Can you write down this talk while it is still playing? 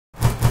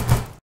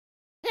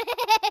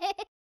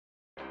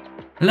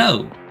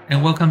Hello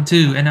and welcome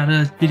to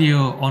another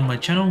video on my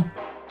channel.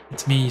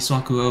 It's me,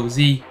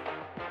 SwakuOZ.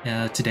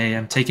 Today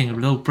I'm taking a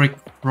little break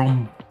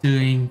from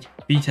doing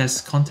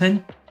VTest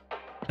content,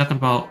 talking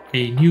about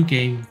a new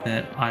game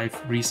that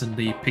I've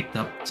recently picked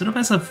up, sort of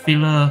as a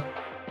filler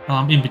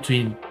in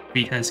between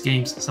VTest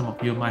games. Some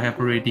of you might have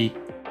already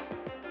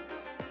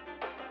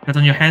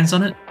gotten your hands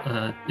on it.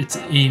 It's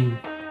in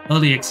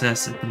early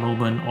access at the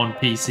moment on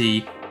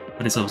PC,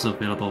 but it's also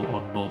available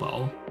on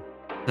mobile.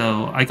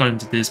 So I got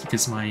into this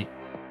because my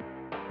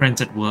friends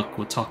at work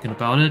were talking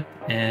about it,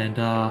 and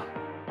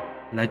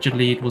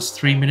allegedly it was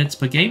 3 minutes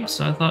per game,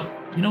 so I thought,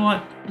 you know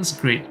what, that's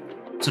a great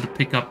sort of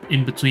pick up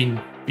in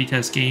between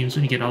VTest games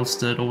when you get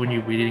ousted or when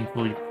you're waiting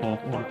for your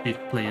 4th or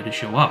 5th player to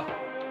show up.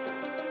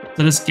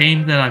 So this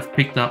game that I've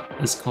picked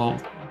up is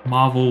called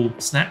Marvel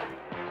Snap,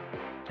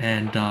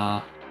 and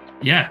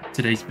yeah,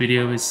 today's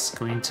video is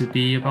going to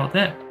be about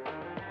that.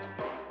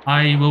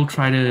 I will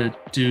try to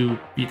do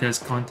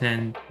VTest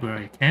content where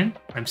I can.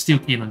 I'm still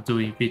keen on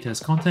doing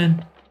VTest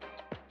content,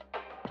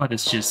 but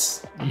it's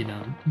just, you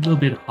know, a little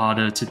bit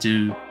harder to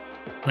do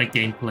like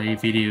gameplay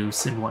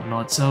videos and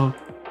whatnot. So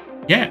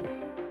yeah,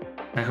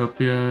 I hope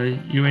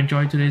you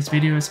enjoyed today's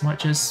video as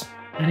much as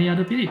any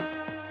other video.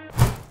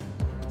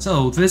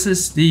 So this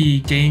is the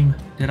game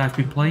that I've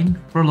been playing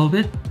for a little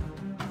bit.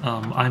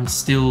 I'm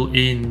still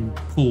in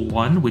Pool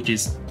 1, which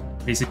is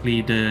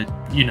basically the,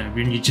 you know,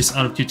 when you're just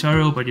out of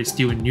tutorial but you're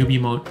still in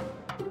newbie mode.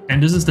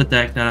 And this is the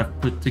deck that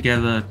I've put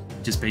together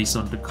just based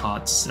on the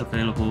cards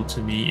available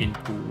to me in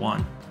Pool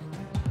 1.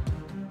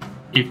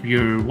 If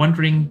you're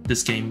wondering,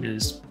 this game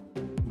is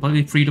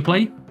completely free to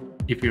play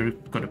if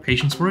you've got the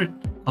patience for it.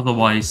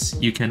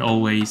 Otherwise, you can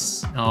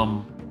always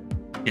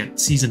get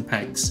season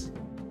packs.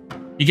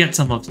 You get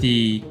some of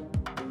the,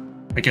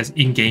 I guess,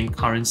 in-game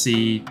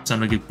currency,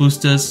 some of the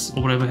boosters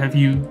or whatever have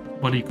you,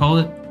 what do you call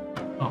it?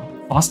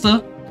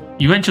 Faster?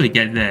 You eventually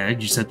get there, you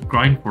just have to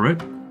grind for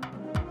it.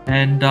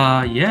 And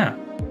yeah,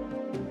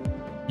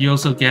 you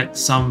also get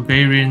some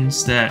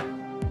variants that,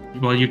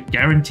 well, you're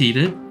guaranteed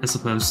it, as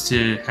opposed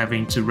to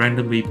having to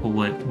randomly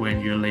pull it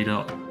when you're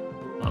later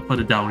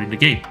further down in the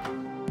game.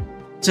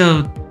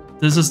 So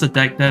this is the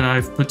deck that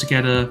I've put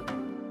together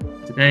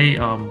today.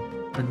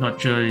 I'm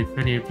not sure if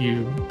any of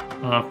you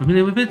are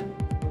familiar with it.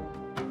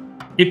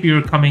 If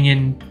you're coming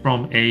in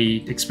from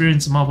a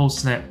experienced Marvel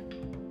Snap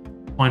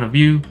point of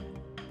view,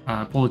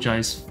 I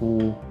apologize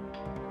for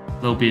a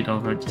little bit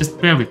of a,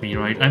 just bear with me,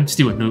 right? I'm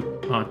still a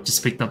noob.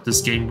 Just picked up this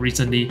game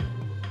recently.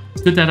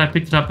 It's good that I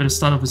picked it up at the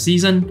start of the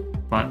season,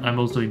 but I'm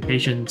also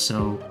impatient,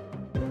 so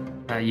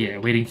yeah,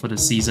 waiting for the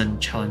season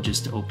challenges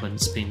to open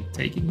has been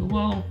taking a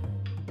while.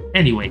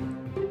 Anyway,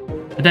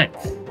 the deck.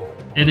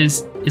 It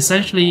is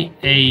essentially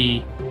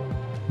a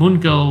Moon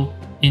Girl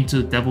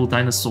into Devil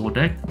Dinosaur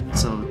deck.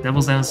 So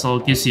Devil Dinosaur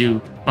gives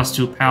you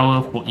 +2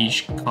 power for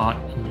each card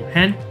in your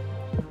hand,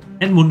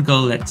 and Moon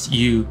Girl lets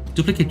you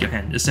duplicate your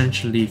hand,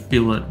 essentially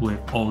fill it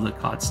with all the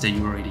cards that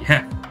you already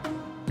have.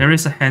 There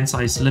is a hand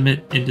size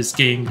limit in this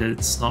game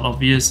that's not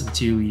obvious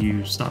until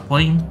you start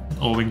playing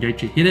or when you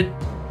actually hit it,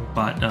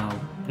 but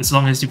as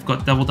long as you've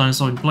got Devil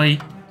Dinosaur in play,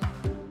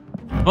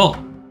 well,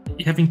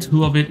 having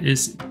 2 of it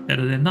is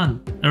better than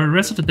none. The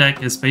rest of the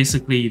deck is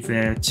basically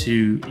there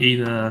to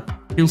either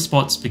fill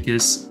spots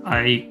because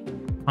I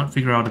can't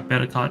figure out a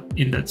better card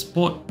in that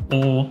spot,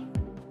 or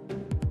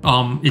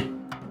it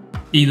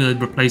either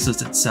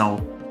replaces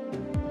itself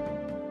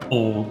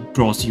or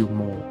draws you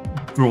more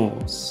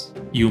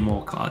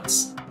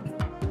cards.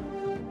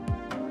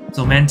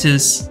 So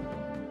Mantis,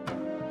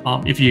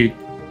 if you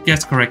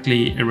guess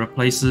correctly, it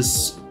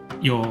replaces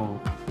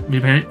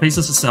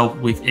itself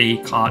with a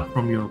card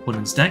from your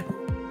opponent's deck.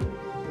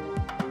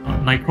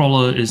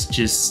 Nightcrawler is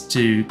just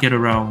to get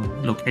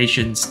around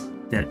locations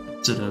that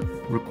sort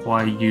of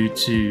require you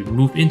to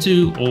move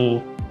into,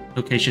 or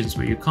locations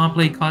where you can't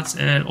play cards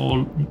at,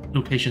 or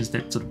locations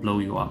that sort of blow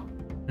you up.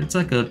 It's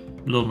like a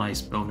little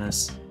nice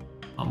bonus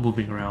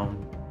moving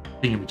around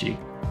thingamajig.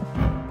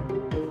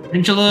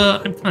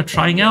 Angela, I'm kind of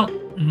trying out.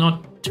 I'm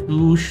not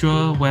too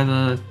sure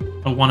whether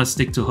I want to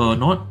stick to her or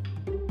not.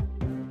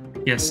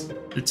 Yes,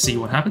 let's see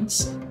what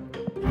happens.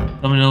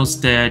 Domino's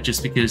there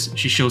just because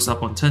she shows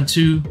up on turn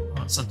 2.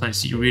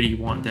 Sometimes you really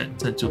want that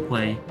turn 2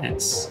 play.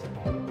 It's,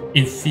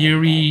 in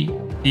theory,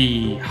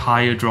 the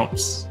higher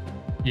drops,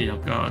 you know,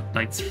 got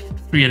like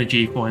 3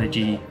 energy, 4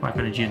 energy, 5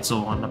 energy, and so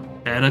on, the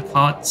better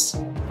cards.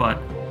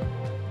 But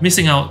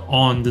missing out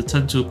on the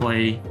turn 2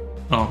 play,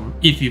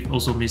 if you've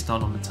also missed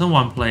out on the turn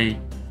 1 play,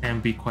 can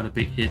be quite a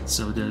big hit.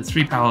 So the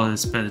 3 power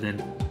is better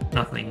than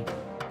nothing.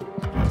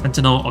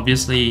 Sentinel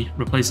obviously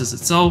replaces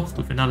itself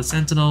with another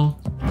Sentinel.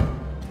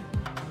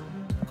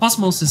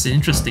 Cosmos is an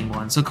interesting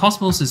one. So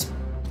Cosmos is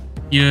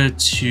here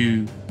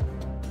to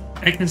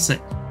act as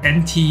an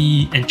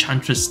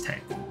anti-Enchantress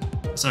tech.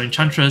 So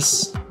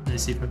Enchantress,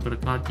 let's see if I've got a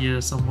card here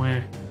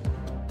somewhere.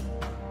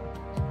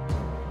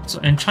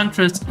 So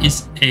Enchantress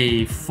is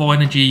a 4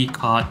 energy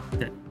card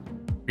that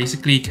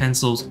basically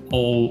cancels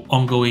all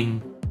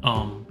ongoing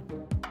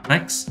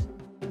effects.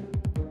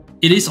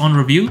 It is on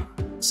review,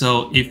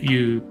 so if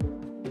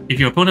if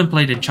your opponent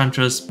played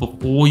Enchantress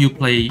before you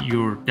play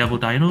your Devil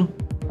Dino,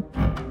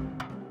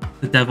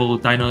 the Devil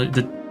Dino,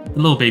 the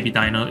little baby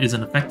Dino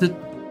isn't affected,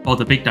 or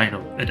the big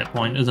Dino at that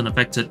point isn't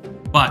affected.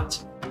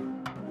 But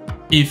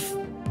if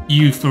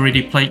you've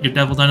already played your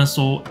Devil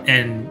Dinosaur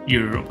and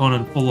your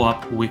opponent follow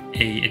up with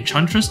a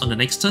Enchantress on the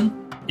next turn,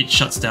 it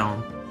shuts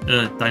down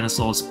the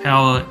dinosaur's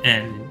power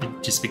and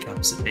it just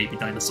becomes a baby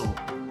dinosaur.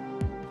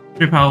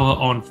 3 power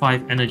on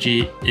 5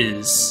 energy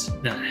is...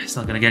 it's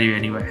not gonna get you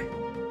anywhere.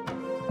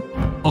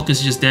 Hulk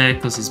is just there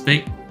because he's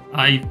big.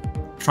 I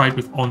tried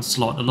with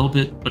Onslaught a little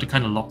bit, but it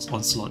kind of locks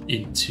Onslaught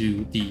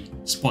into the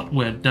spot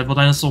where Devil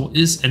Dinosaur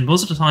is, and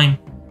most of the time,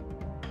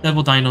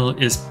 Devil Dino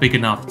is big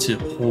enough to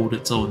hold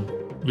its own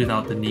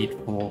without the need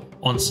for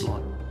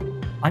Onslaught.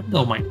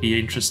 Heimdall might be an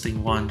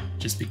interesting one,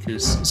 just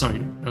because... Sorry,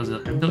 that was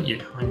a Heimdall?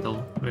 Yeah, Heimdall.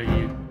 Where are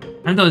you?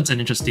 Heimdall is an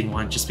interesting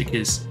one, just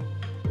because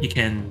you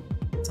can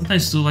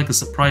sometimes do like a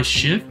surprise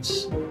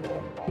shift,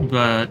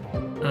 but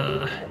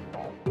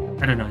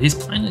I don't know, he's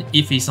kind of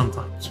iffy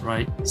sometimes,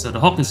 right? So the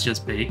Hulk is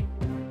just big.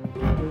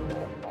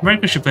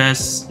 America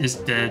Chavez is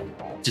dead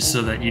just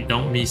so that you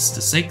don't miss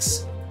the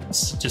 6,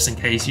 just in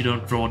case you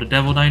don't draw the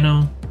Devil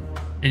Dino,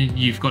 and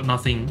you've got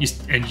nothing,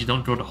 and you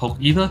don't draw the Hulk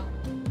either.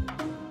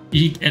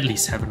 You at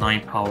least have a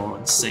 9 power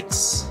on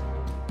 6.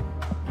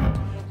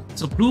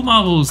 So Blue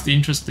Marvel is the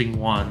interesting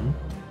one.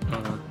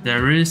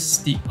 There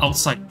is the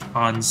outside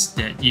chance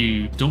that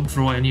you don't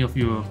draw any of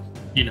your,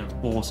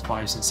 4s,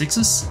 5s, and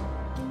 6s,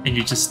 and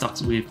you're just stuck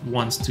with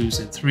 1s, 2s,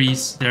 and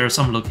 3s. There are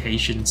some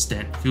locations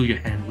that fill your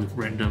hand with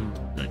random,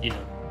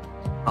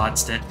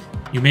 cards that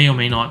you may or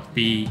may not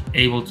be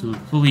able to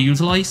fully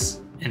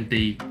utilize, and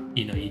they,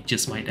 you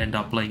just might end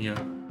up playing a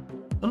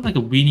sort of like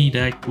a weenie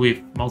deck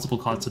with multiple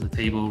cards on the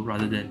table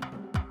rather than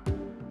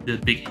the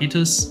big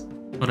hitters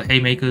or the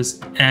haymakers.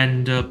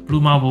 And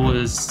Blue Marvel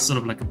is sort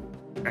of like a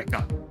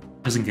backup,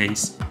 just in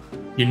case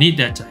you need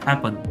that to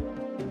happen.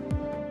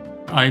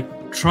 I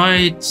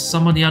tried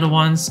some of the other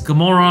ones.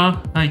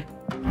 Gamora, I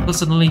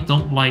personally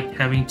don't like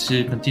having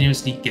to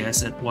continuously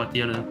guess at what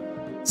the other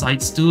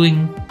side's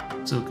doing,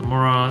 so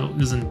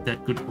Gamora isn't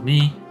that good for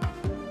me.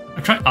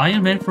 I tried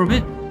Iron Man for a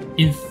bit.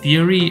 In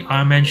theory,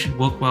 Iron Man should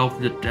work well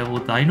with the Devil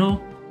Dino,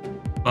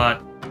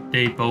 but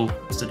they both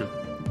sort of...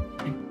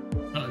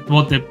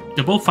 well,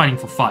 they're both fighting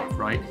for 5,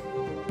 right?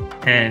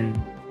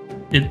 And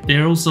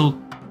they're also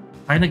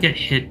kind of get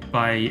hit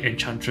by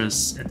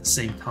Enchantress at the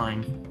same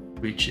time,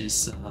 which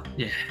is,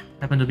 yeah,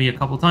 happened to me a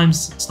couple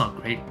times. It's not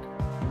great.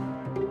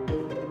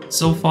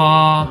 So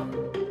far,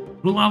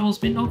 Blue Marvel's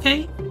been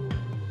okay,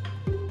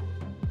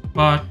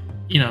 but,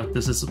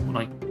 this is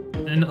like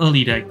an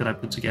early deck that I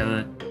put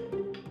together.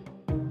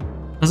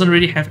 Doesn't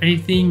really have any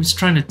themes, it's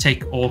trying to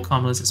take all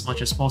comers as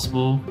much as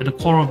possible. At the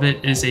core of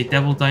it is a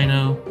Devil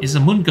Dino, is a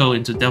Moongo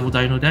into Devil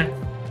Dino deck,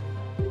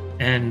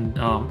 and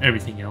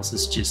everything else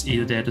is just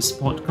either there to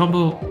support the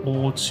combo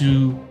or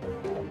to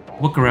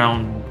work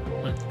around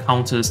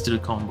counters to the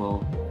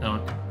combo,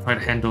 try to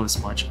handle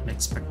as much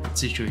unexpected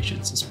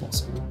situations as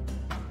possible.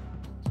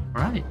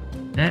 Alright,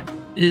 that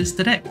is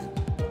the deck,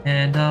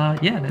 and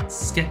yeah,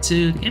 let's get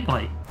to the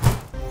gameplay.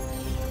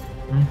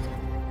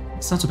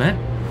 It's not too bad.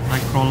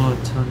 Nightcrawler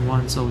turn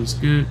 1 is always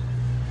good.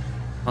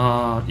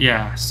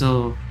 Yeah,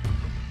 so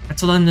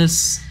Catalan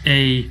is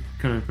a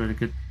very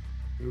good,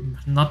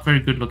 not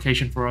very good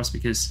location for us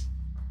because,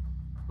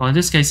 well, in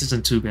this case, it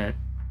isn't too bad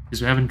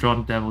because we haven't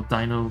drawn Devil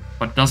Dino,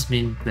 but does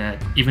mean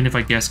that even if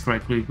I guess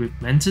correctly with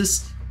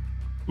Mantis,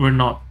 we're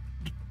not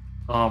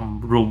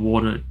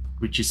rewarded,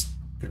 which is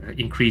gonna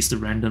increase the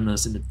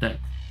randomness in the deck.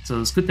 So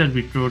it's good that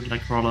we drew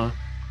Nightcrawler.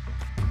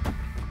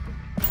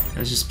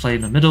 Let's just play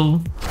in the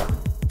middle.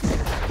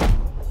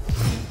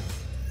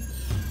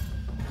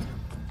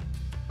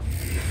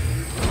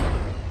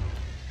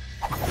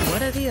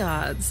 What are the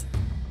odds?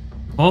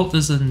 Vault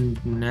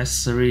isn't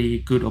necessarily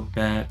good or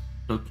bad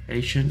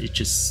location, it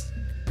just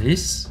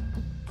is.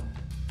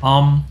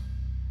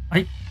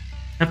 I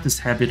have this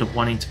habit of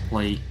wanting to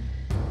play,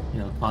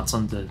 cards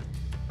on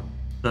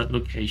that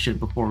location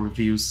before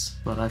reviews,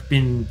 but I've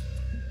been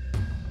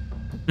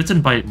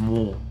bitten by it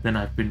more than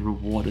I've been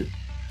rewarded.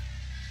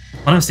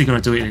 But I'm still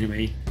gonna do it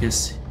anyway,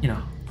 because,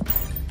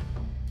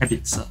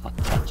 habits are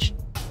attached.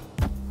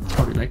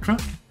 Oh, Electra?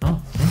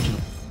 Oh,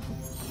 Angela.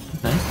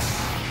 Okay.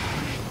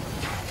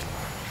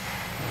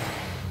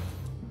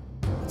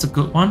 It's a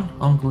good one.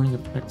 Ongoing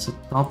effects a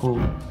double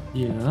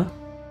here.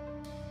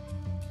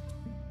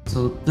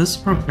 So this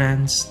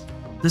prevents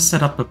this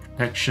setup of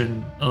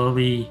protection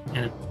early,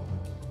 and it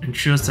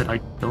ensures that I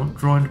don't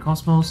draw in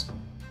Cosmos.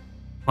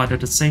 But at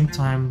the same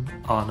time,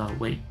 oh no,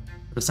 wait.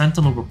 The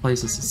Sentinel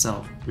replaces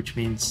itself, which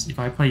means if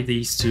I play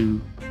these two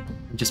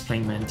and just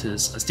playing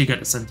Mantis, I still get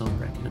the Sentinel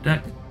back in the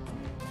deck.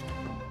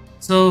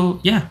 So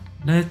yeah,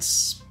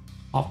 let's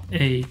pop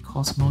a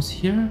Cosmos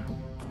here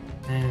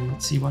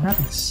and see what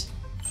happens.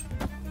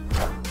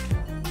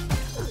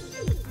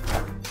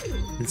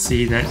 You can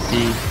see that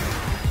the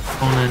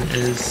opponent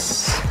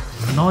is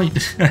annoyed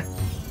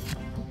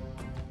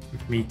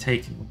with me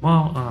taking a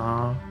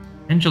while.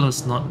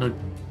 Angela's not a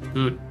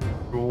good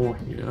draw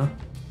here.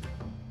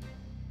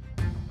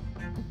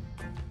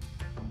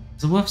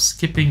 Is it worth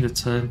skipping the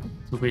turn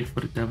to wait for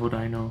the Devil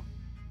Dino?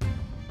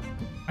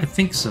 I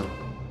think so.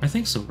 I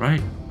think so,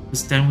 right?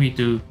 Because then we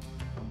do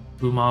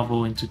Blue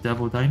Marvel into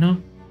Devil Dino.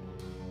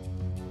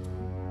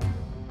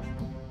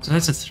 So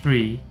that's a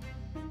 3.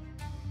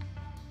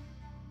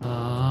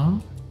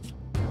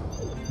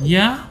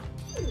 Yeah.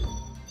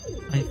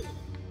 I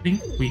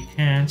think we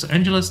can. So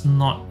Angela's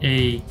not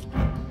a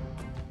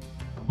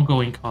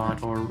ongoing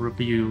card or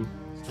review.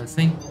 So I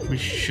think we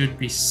should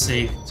be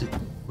safe to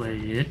play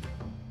it.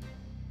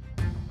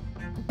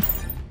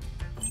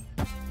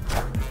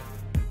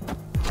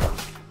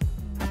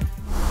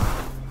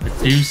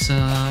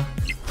 Medusa.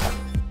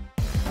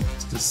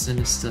 It's the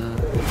Sinister.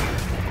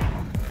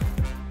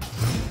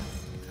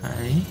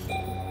 Okay.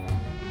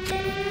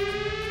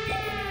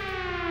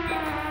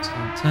 So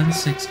turn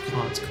 6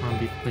 cards can't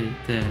be played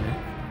there.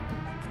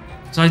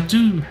 So I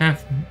do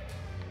have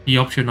the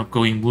option of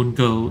going Moon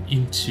Girl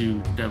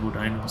into Devil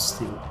Dino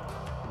still.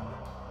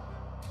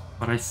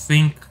 But I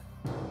think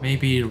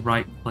maybe the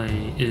right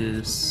play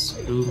is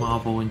Blue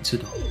Marvel into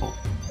the Hulk.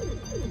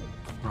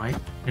 Right?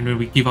 And then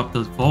we give up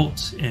the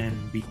Vault and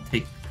we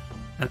take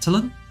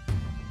Etalon?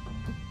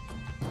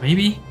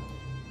 Maybe?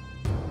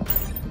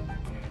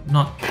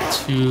 Not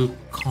too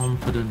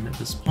confident at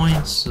this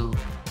point, so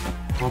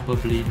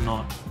probably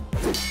not.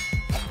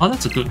 Oh,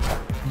 that's a good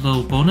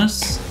little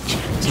bonus.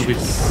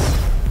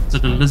 So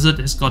the Lizard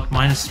has got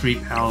 -3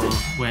 power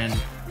when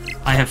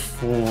I have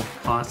 4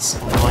 cards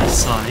on my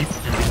side,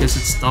 and because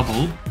it's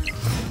double,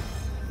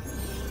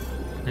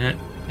 that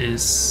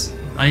is...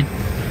 I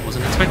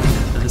wasn't expecting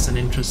that. That is an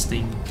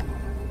interesting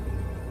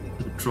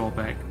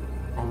drawback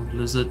from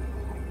Lizard.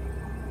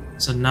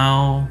 So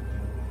now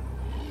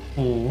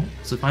 4.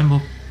 So if I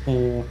move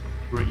 4,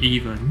 we're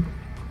even,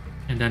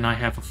 and then I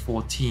have a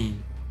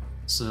 14.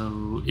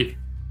 So if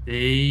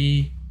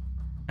they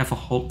have a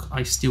Hulk,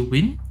 I still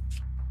win.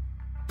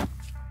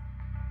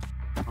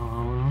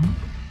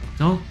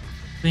 Don't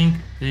think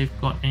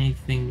they've got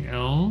anything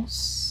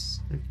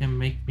else that can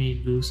make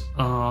me lose.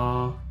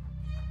 I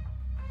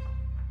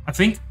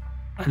think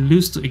I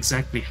lose to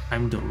exactly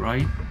Heimdall,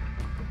 right?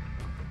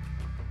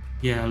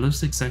 Yeah, I lose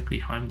to exactly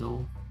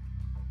Heimdall.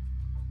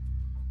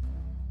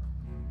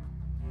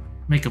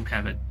 Make them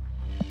have it.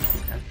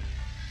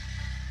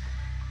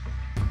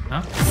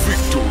 Huh?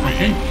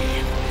 Okay.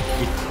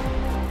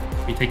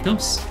 We take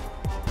those.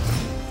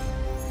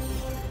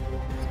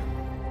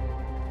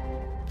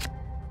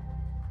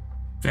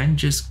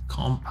 Vengeance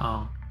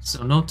Compound.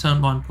 So no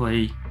turn 1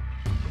 play.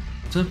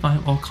 Turn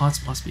 5 all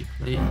cards must be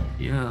played.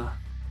 Yeah.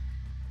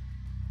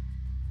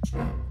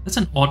 That's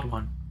an odd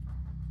one.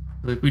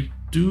 So if we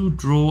do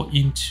draw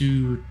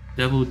into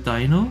Devil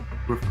Dino,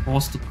 we're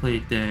forced to play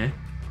it there.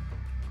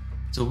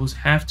 So we'll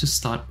have to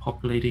start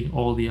populating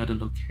all the other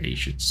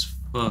locations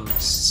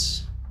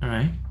first.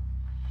 Alright.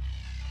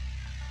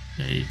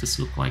 Okay, this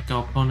looks like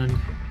our opponent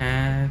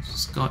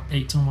has got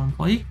 8 turn 1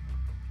 play.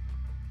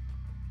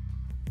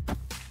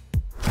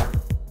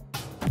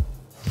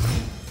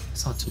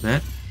 It's not too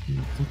bad.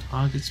 No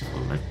targets for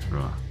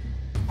Electra.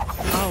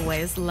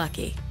 Always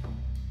lucky.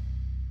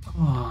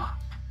 Oh,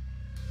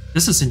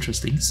 this is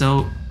interesting.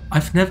 So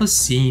I've never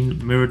seen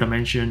Mirror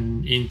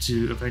Dimension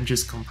into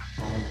Avengers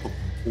Compound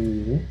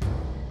before,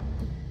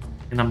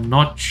 and I'm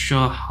not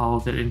sure how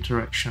that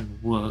interaction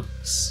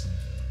works.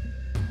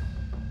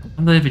 I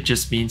wonder if it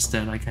just means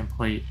that I can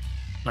play,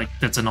 like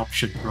that's an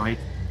option, right?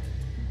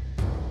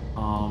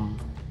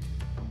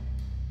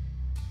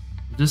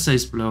 This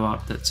says blow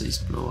up, that says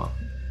blow up.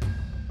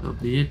 So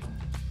be it.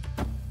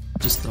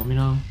 Just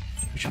domino,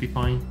 we should be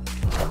fine.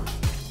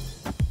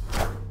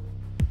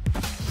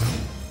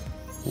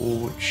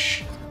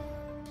 Forge.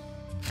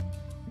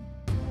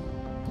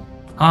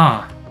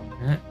 Ah,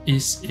 that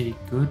is a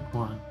good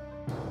one.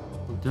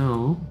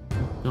 Although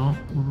we don't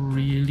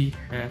really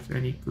have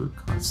any good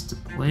cards to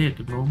play at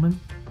the moment.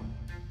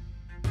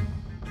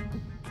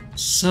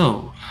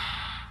 So,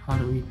 how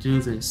do we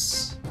do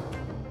this?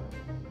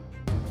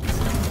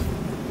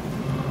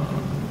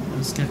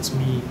 This gets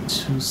me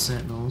 2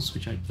 Sentinels,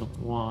 which I don't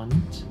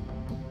want.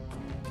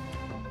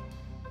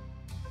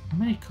 How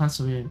many cards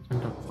do we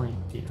end up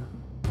playing here?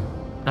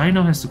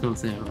 Dino has to go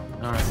there.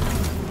 Alright.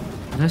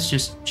 Let's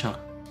just chuck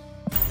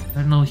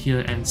Dino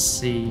here and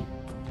see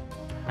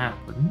what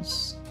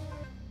happens.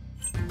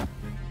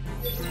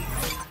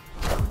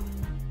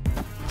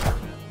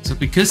 So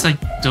because I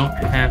don't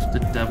have the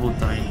Devil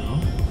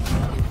Dino,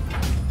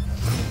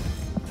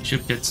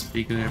 ship gets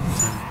bigger every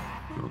time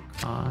I draw a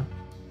card.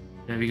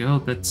 There we go,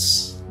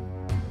 that's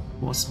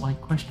was my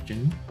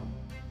question.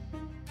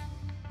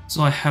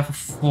 So I have a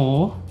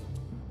 4.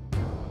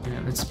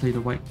 Yeah, let's play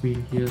the White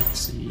Queen here, let's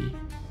see.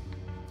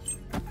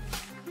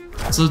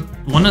 So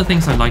one of the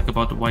things I like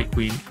about the White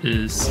Queen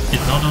is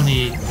it not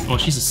only... oh,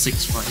 she's a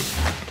 6, right?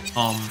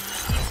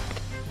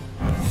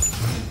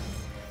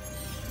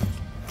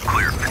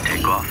 Clear for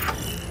takeoff.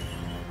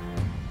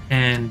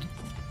 And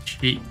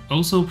she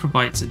also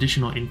provides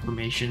additional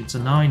information, so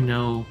now I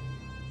know...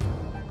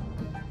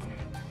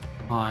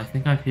 oh, I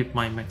think I've hit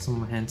my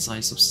maximum hand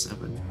size of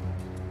 7.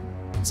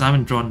 Because I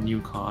haven't drawn a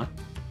new card.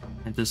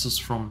 and this is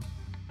from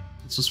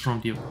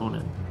the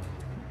opponent.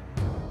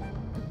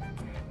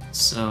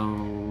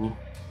 So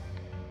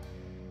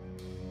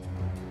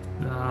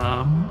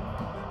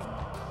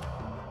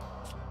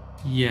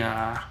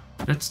yeah,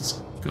 let's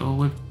go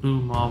with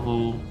Blue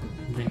Marvel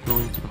and then go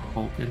into the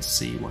Hulk and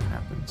see what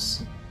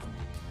happens.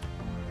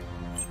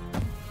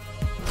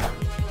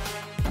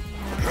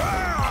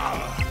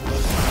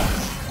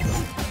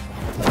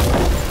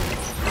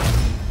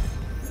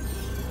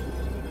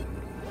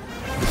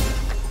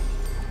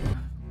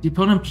 The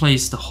opponent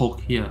plays the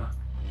Hulk here.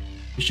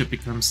 Bishop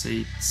becomes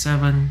a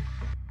 7.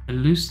 I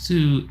lose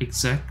to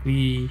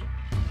exactly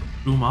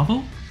Blue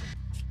Marvel?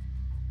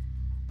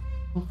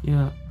 Hulk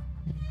here.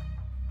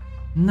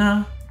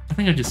 Nah, I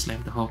think I just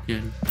slammed the Hulk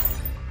in.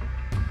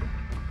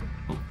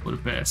 Hope for the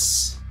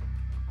best.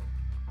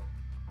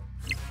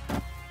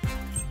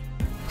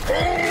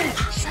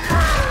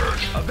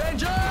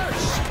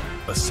 Avengers!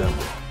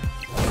 Assemble.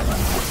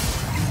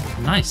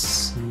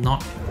 Nice,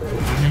 not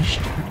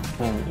finished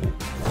at all.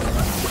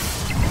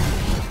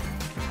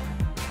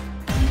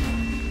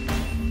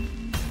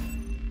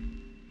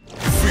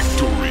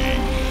 Victory!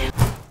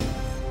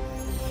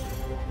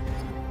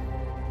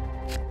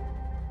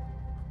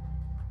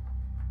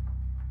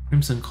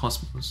 Crimson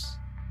Cosmos.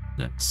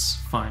 That's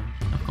fine.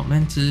 I've got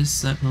Mantis,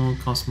 Sentinel,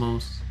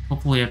 Cosmos.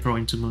 Hopefully I draw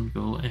into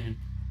Moongo and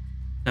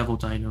Devil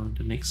Dino in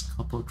the next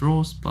couple of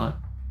draws, but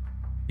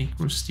I think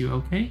we're still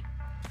okay.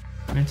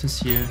 Mantis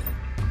here.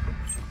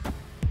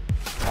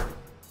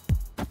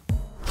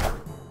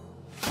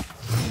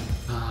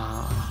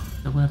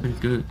 That would have been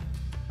good.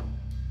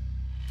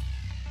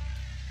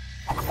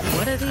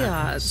 What are the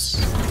odds?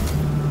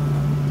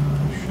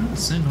 Sure,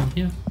 Sentinel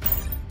here,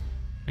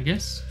 I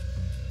guess.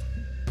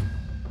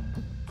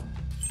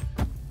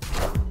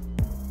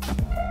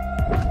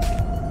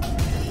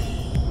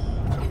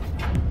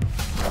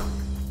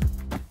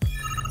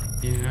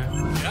 Yeah.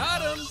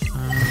 Got him!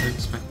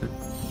 Unexpected.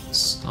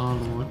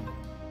 Star-Lord.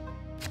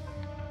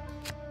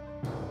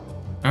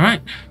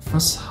 Alright,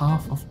 first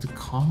half of the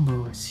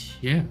combo is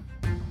here.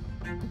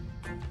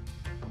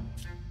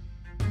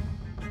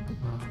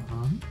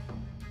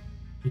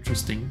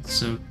 Interesting.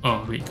 So,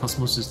 oh wait,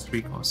 Cosmos is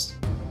 3 cost.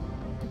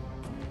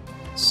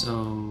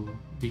 So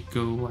we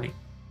go like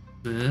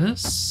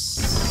this,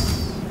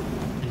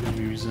 and then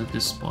we reserve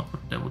this spot for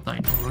Devil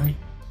Dino, right?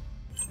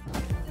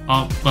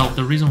 Well,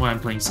 the reason why I'm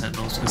playing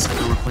Sentinel is because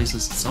Sentinel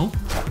replaces itself,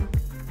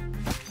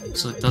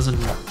 so it doesn't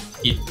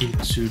eat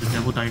into the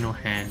Devil Dino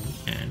hand.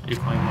 And if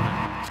I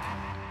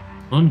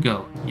want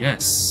Moongo,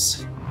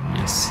 yes,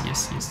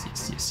 yes.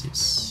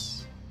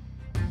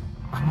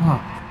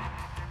 Ah.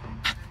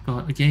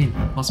 God, again,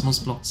 Cosmos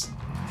blocks.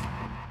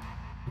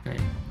 Okay.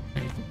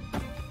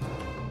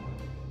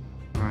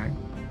 Alright.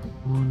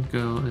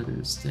 Moongo it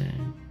is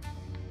then.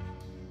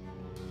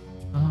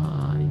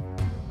 I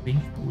think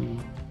we...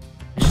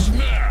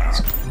 Let's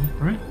go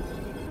for it.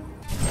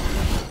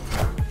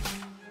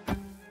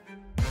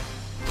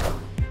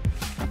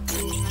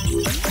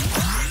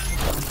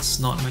 It's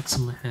not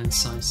maximum hand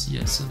size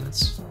yet, so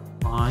that's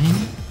fine.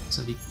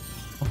 So we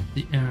pop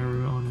the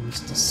arrow on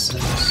Mr.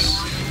 Sims.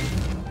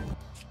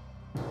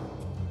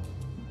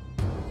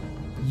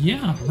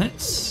 Yeah,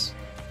 let's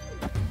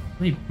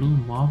play Blue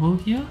Marvel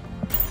here.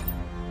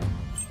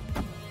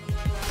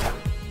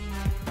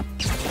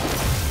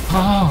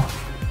 Oh!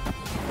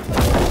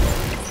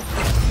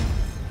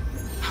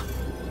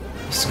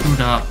 I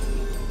screwed up.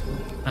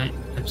 I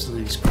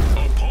absolutely screwed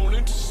up.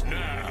 Opponent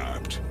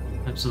snapped.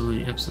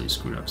 Absolutely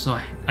screwed up. So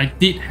I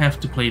did have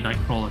to play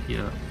Nightcrawler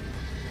here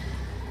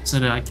so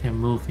that I can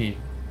move him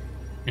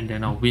and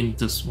then I'll win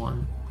this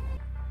one.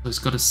 So it's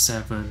got a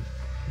 7. I'm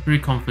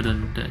pretty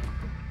confident that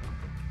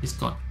he's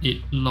got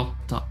it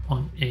locked up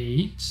on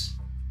 8.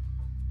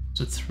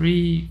 So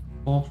 3,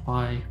 4,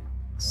 5,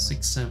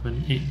 6,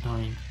 7, 8,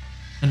 9,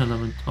 10,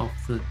 11, 12,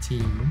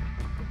 13.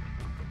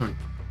 Sorry.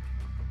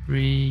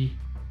 3.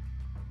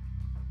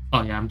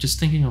 Oh yeah, I'm just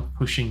thinking of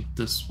pushing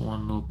this one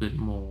a little bit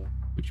more,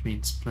 which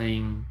means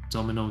playing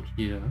Domino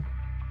here.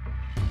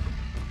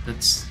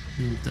 That's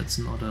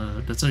not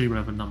a... that's an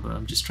irrelevant number.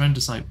 I'm just trying to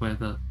decide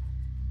whether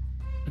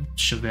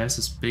Chavez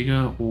is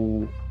bigger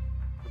or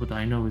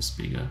Dino is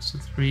bigger. So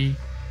 3,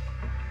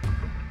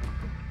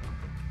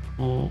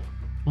 4,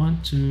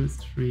 1, 2,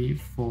 3,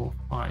 4,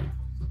 5.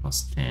 So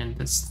plus 10,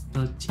 that's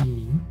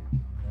 13.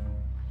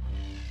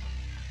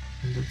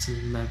 And that's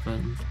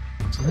 11.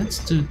 So let's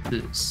do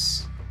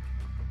this.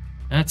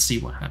 Let's see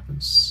what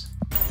happens.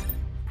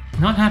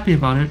 Not happy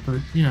about it, but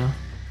you know,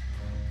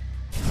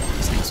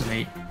 mistakes are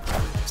made.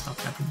 Stuff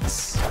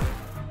happens.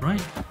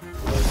 Right.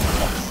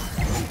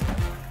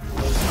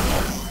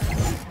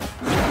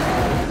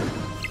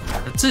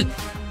 That's it.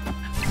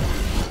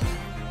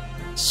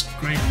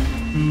 Scrape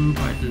through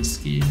by the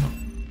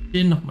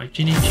skin of my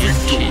chinny chin.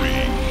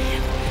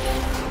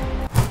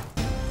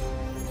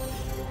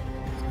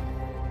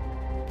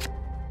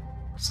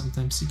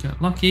 Sometimes you get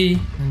lucky,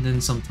 and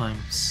then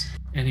sometimes.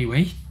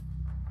 Anyway.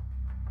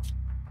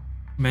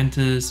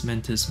 Mantis.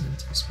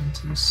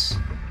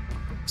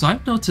 So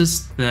I've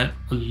noticed that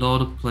a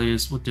lot of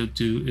players, what they'll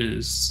do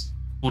is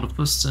for the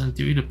first turn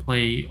to either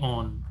play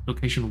on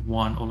location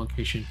 1 or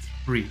location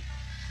 3. I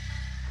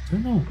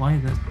don't know why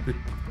that's the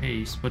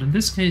case, but in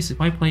this case, if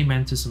I play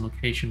Mantis on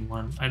location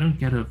 1, I don't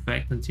get an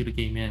effect until the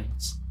game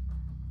ends,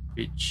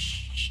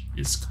 which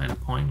is kind of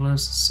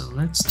pointless. So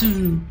let's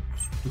do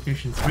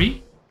location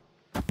 3.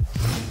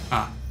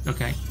 Ah,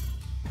 okay.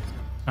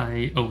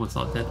 I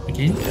overthought that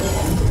again.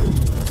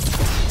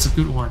 It's a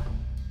good one.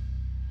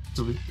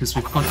 So because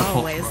we've got the Hulk,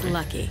 Always right?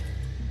 lucky.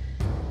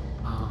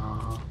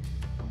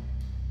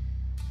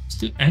 Let's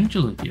do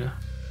Angela here.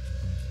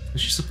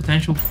 She's a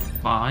potential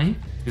 5.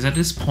 Because at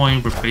this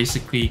point, we're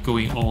basically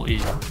going all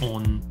in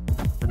on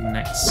the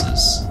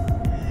Nexus.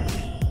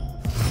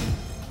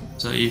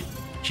 So if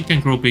she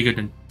can grow bigger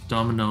than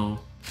Domino...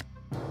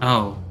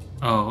 Oh,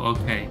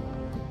 okay.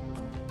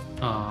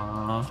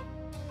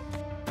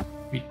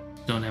 We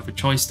don't have a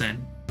choice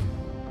then.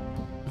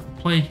 If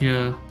I play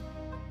here...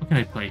 What can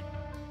I play?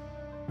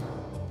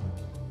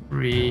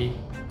 3...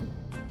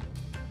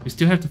 We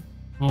still have to...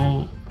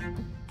 Oh...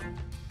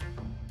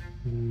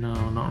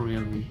 No, not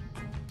really.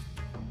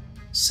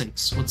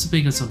 6. What's the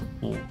biggest on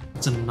 4?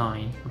 It's a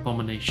 9.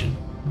 Abomination.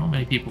 Not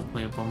many people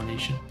play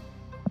Abomination.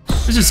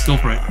 Let's just go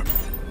for it.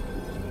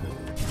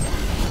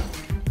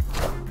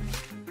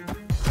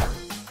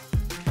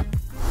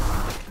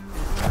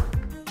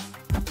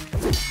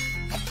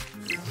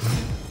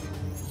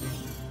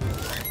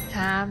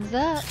 Time's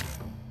up.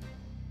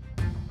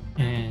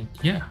 And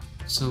yeah.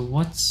 So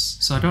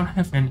I don't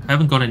have any. I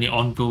haven't got any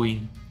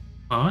ongoing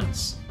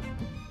cards.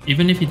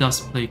 Even if he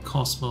does play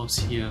Cosmos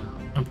here,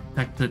 I'm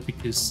protected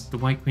because the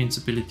White Queen's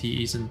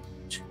ability isn't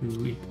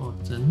too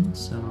important.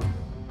 So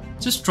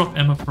just drop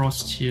Emma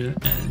Frost here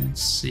and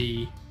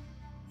see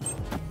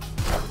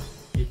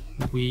if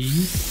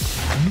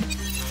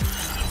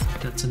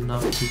that's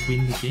enough to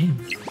win the game.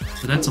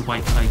 So that's a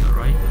White Tiger,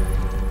 right?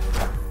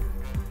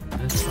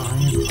 That's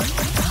Iron.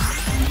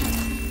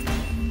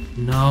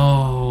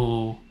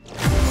 No.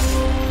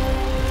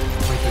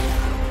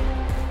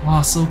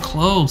 Wow, so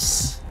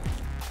close.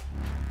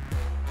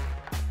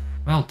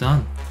 Well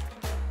done.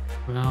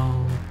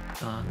 Well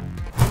done.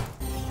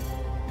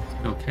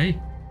 Okay,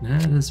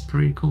 that is a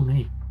pretty cool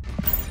name.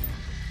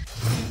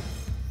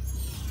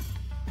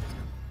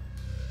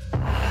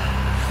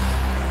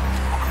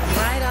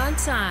 Right on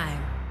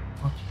time.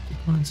 Watch the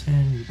opponent's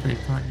hand, you play a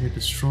card here,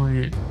 destroy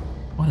it.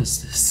 What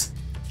is this?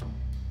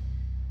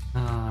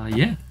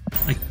 Yeah.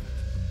 I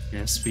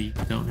guess we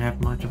don't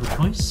have much of a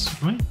choice,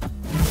 right?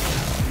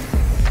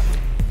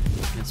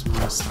 Guess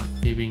we'll start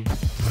giving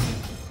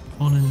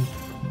opponent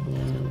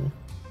more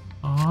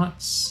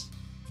cards.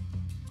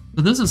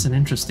 So this is an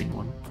interesting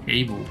one.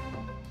 Cable.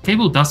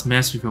 Cable does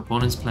mess with your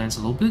opponent's plans a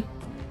little bit,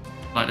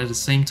 but at the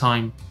same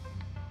time,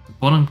 the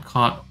bottom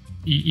card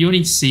you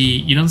don't see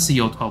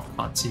your 12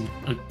 cards in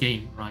a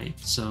game, right?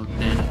 So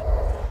then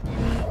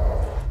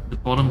the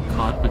bottom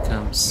card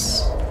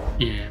becomes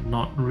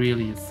not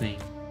really a thing.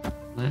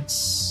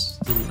 Let's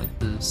do it like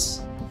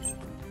this.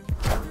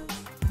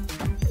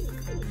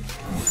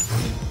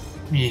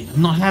 I mean,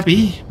 I'm not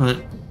happy,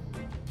 but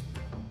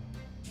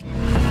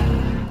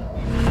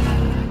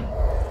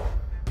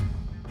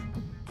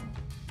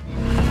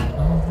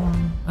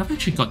I've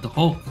actually got the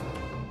Hulk,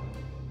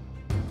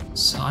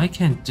 so I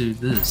can do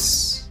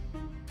this,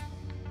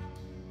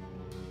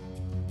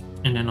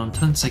 and then on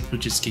turn 6 we'll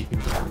just give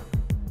him the Hulk.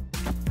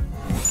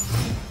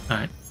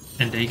 Alright,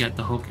 and they get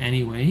the Hulk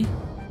anyway.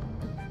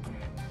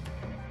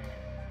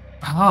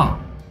 Ah!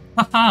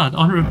 Haha! The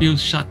honor review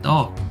shut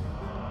off.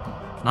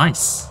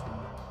 Nice!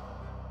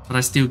 But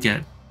I still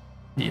get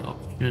the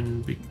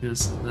option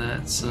because of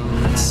that, so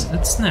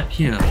let's snap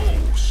here.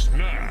 Oh,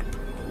 snap.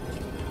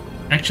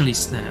 Actually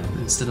snap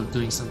instead of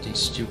doing something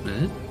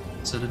stupid.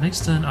 So the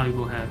next turn I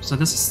will have, so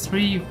this is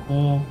 3,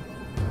 4,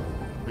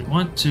 wait,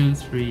 1, 2,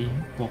 3,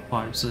 4,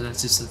 5, so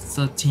that's just a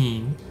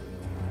 13.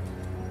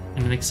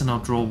 And the next turn I'll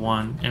draw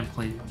 1 and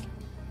play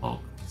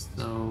Hulk.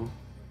 So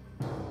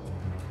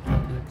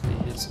I'm gonna play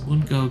here. So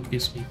Moongo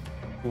gives me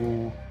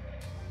 4.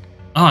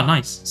 Ah,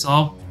 nice. So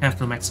I'll have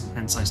the maximum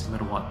hand size no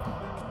matter what.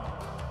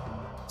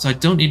 So I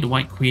don't need the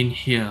White Queen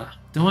here.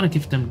 Don't want to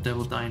give them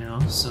Devil Dino,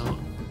 so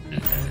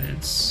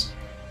this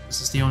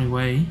is the only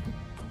way.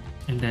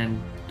 And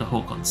then the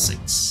Hulk on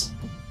 6.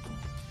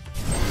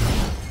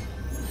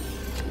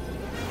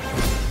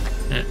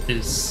 That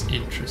is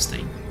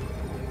interesting.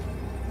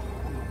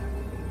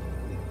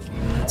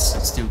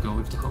 Let's still go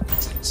with the Hulk on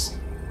 6.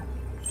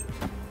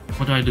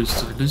 What do I lose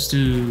to? I lose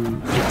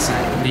to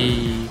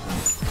exactly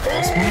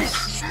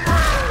Cosmos?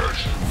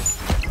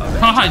 Oh,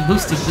 I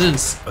lose to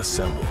this!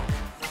 Assemble.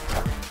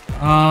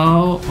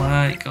 Oh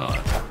my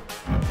god.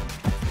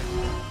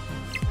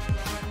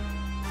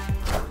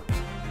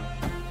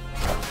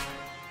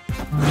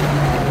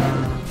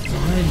 Do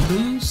I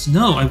lose?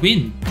 No, I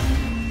win!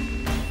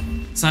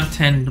 So I'm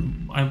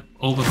 10, I'm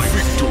over by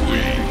victory.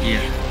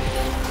 Yeah.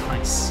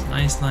 Nice.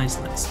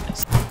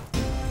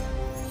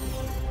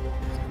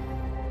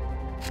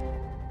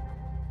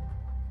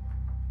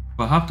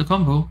 But half the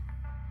combo.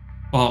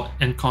 Well,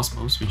 and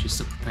Cosmos, which is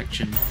the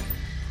protection.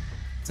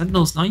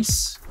 Sentinel's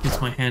nice. Gets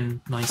my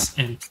hand nice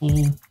and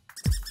full.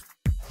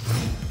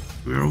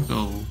 We'll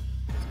go.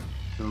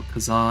 So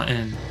Kazaa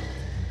and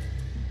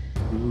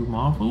Blue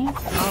Marvel.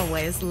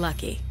 Always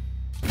lucky.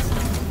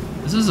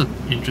 This is an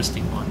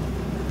interesting one.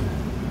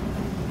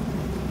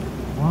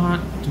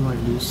 What do I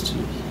lose to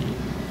here?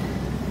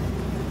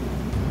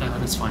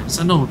 That's fine.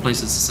 Sentinel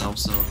replaces itself,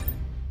 so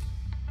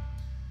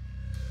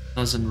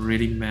doesn't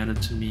really matter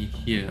to me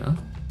here.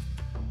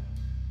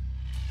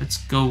 Let's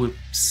go with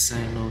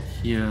Sentinel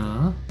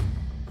here.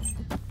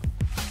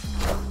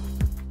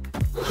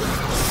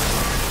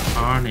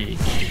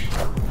 Carnage.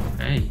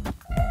 Okay.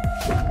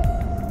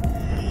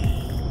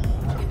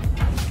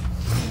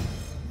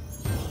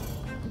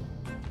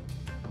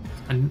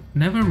 I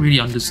never really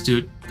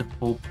understood the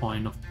whole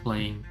point of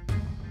playing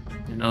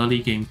an early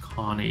game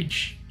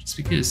Carnage. Just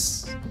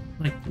because,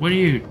 like, what are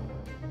you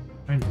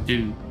trying to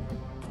do?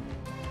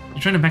 You're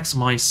trying to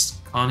maximize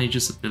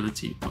Carnage's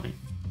ability, right?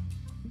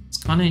 It's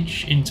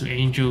Carnage into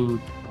Angel.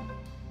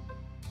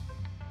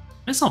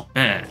 It's not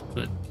bad,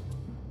 but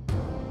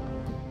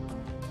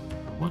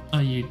what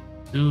are you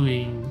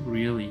doing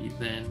really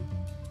then?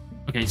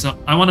 Okay, so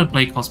I want to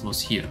play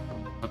Cosmos here,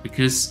 but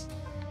because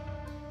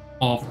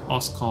of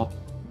Oscorp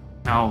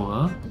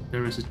Power,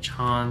 there is a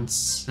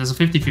chance, there's a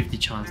 50-50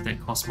 chance that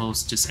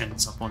Cosmos just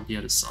ends up on the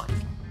other side.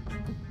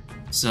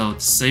 So the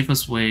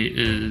safest way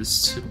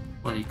is to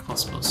play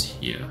Cosmos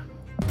here.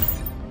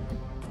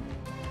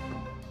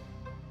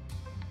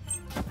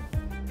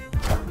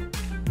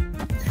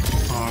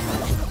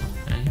 Armor,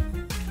 okay.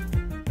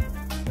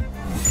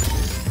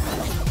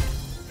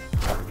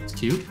 It's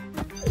cute.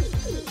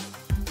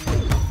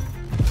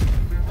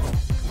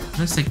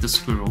 Let's take the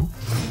squirrel,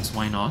 because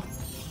why not?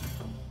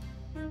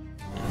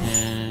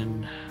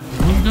 And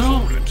we'll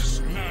go.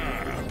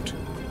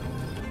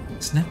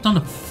 Snapped on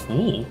a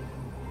 4.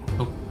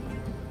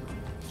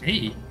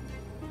 Okay.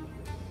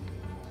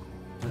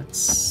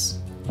 Let's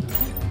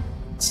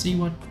see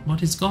what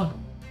he's got.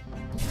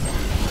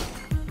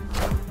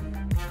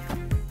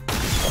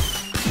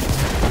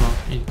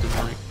 Drop into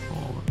my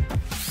core.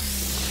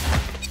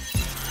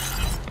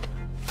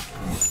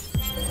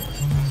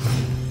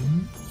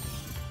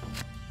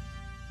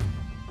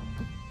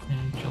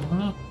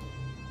 Angela.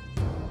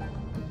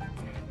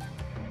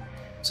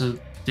 So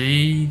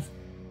they...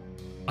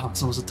 Oh,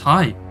 so it was a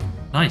tie.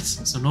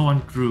 Nice. So no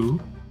one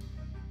drew.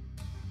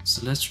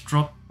 So let's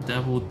drop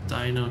Devil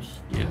Dino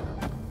here.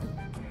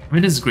 I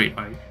mean, this is great,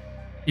 right?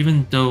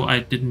 Even though I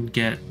didn't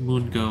get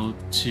Moon Girl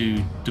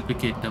to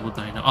duplicate Devil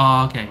Dino.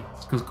 Oh, okay.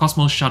 Because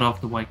Cosmos shut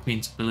off the White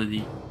Queen's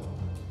ability.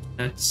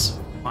 That's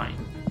fine.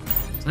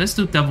 So let's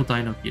do Devil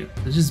Dino here.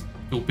 Let's just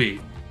go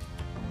big.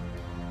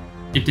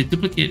 If it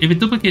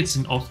duplicates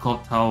in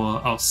Oscorp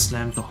Tower, I'll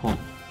slam the Hulk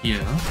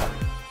here.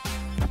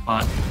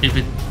 But if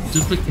it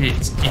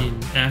duplicates in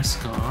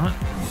Asgard,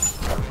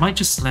 I might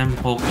just slam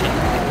Hulk in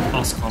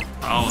Oscorp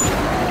Tower.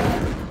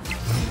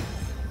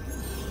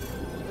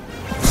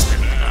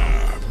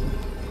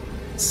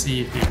 Let's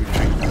see if they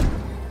retreat.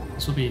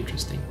 This will be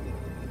interesting.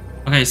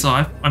 Okay, so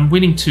I'm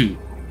winning 2.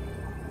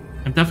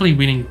 I'm definitely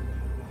winning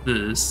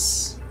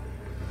this.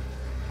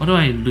 What do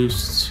I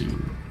lose to?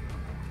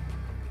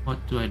 What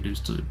do I lose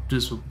to?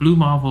 This with Blue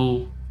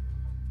Marvel.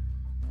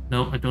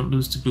 No, I don't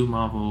lose to Blue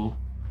Marvel.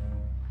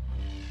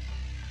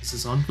 Is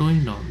this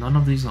ongoing? No, none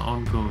of these are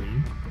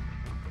ongoing.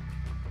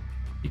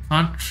 You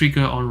can't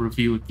trigger on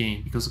review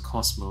again because of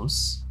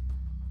Cosmos.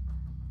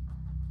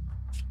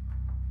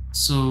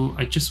 So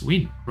I just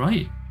win,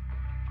 right?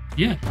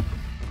 Yeah.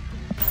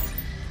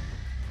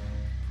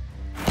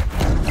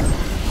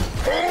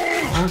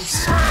 Oh,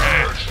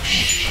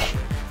 smash.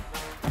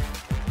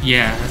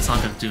 Yeah, that's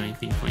not gonna do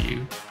anything for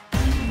you.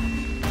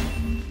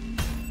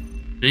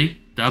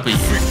 Big W.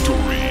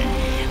 Victory.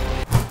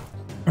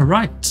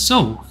 Alright,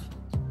 so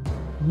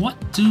what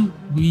do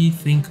we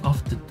think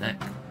of the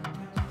deck?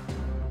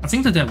 I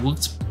think the deck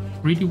works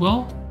pretty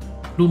well.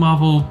 Blue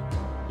Marvel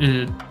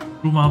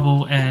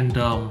and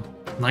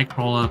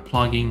Nightcrawler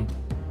plugging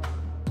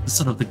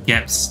sort of the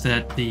gaps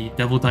that the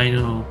Devil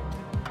Dino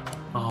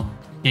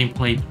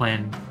gameplay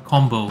plan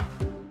combo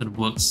that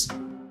works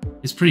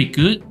is pretty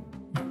good.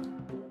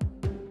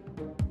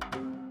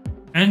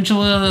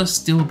 Angela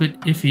still a bit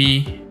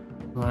iffy,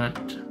 but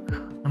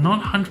I'm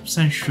not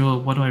 100% sure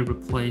what do I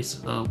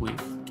replace her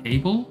with.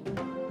 Cable?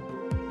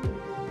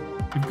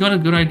 If you've got a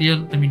good idea,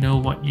 let me know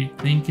what you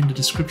think in the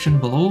description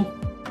below.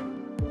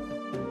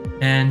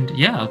 And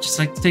yeah, I'd just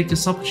like to take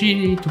this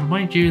opportunity to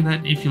remind you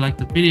that if you like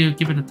the video,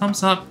 give it a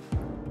thumbs up,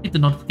 hit the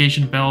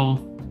notification bell,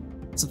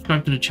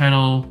 subscribe to the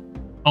channel,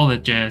 all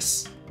that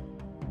jazz.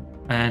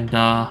 And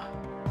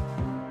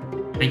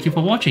thank you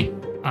for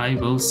watching. I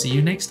will see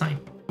you next time.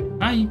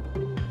 Bye!